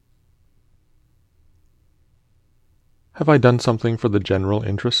Have I done something for the general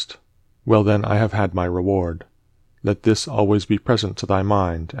interest? Well, then, I have had my reward. Let this always be present to thy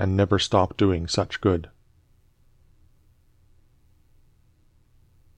mind, and never stop doing such good.